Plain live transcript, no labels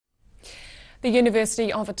The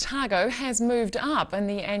University of Otago has moved up in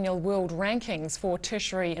the annual world rankings for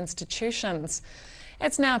tertiary institutions.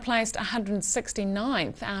 It's now placed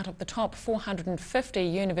 169th out of the top 450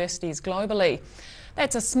 universities globally.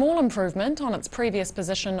 That's a small improvement on its previous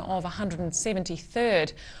position of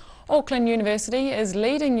 173rd. Auckland University is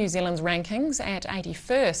leading New Zealand's rankings at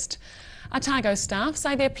 81st. Otago staff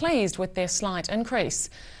say they're pleased with their slight increase.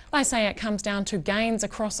 They say it comes down to gains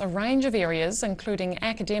across a range of areas, including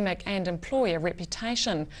academic and employer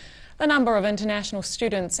reputation. The number of international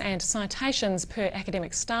students and citations per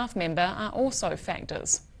academic staff member are also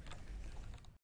factors.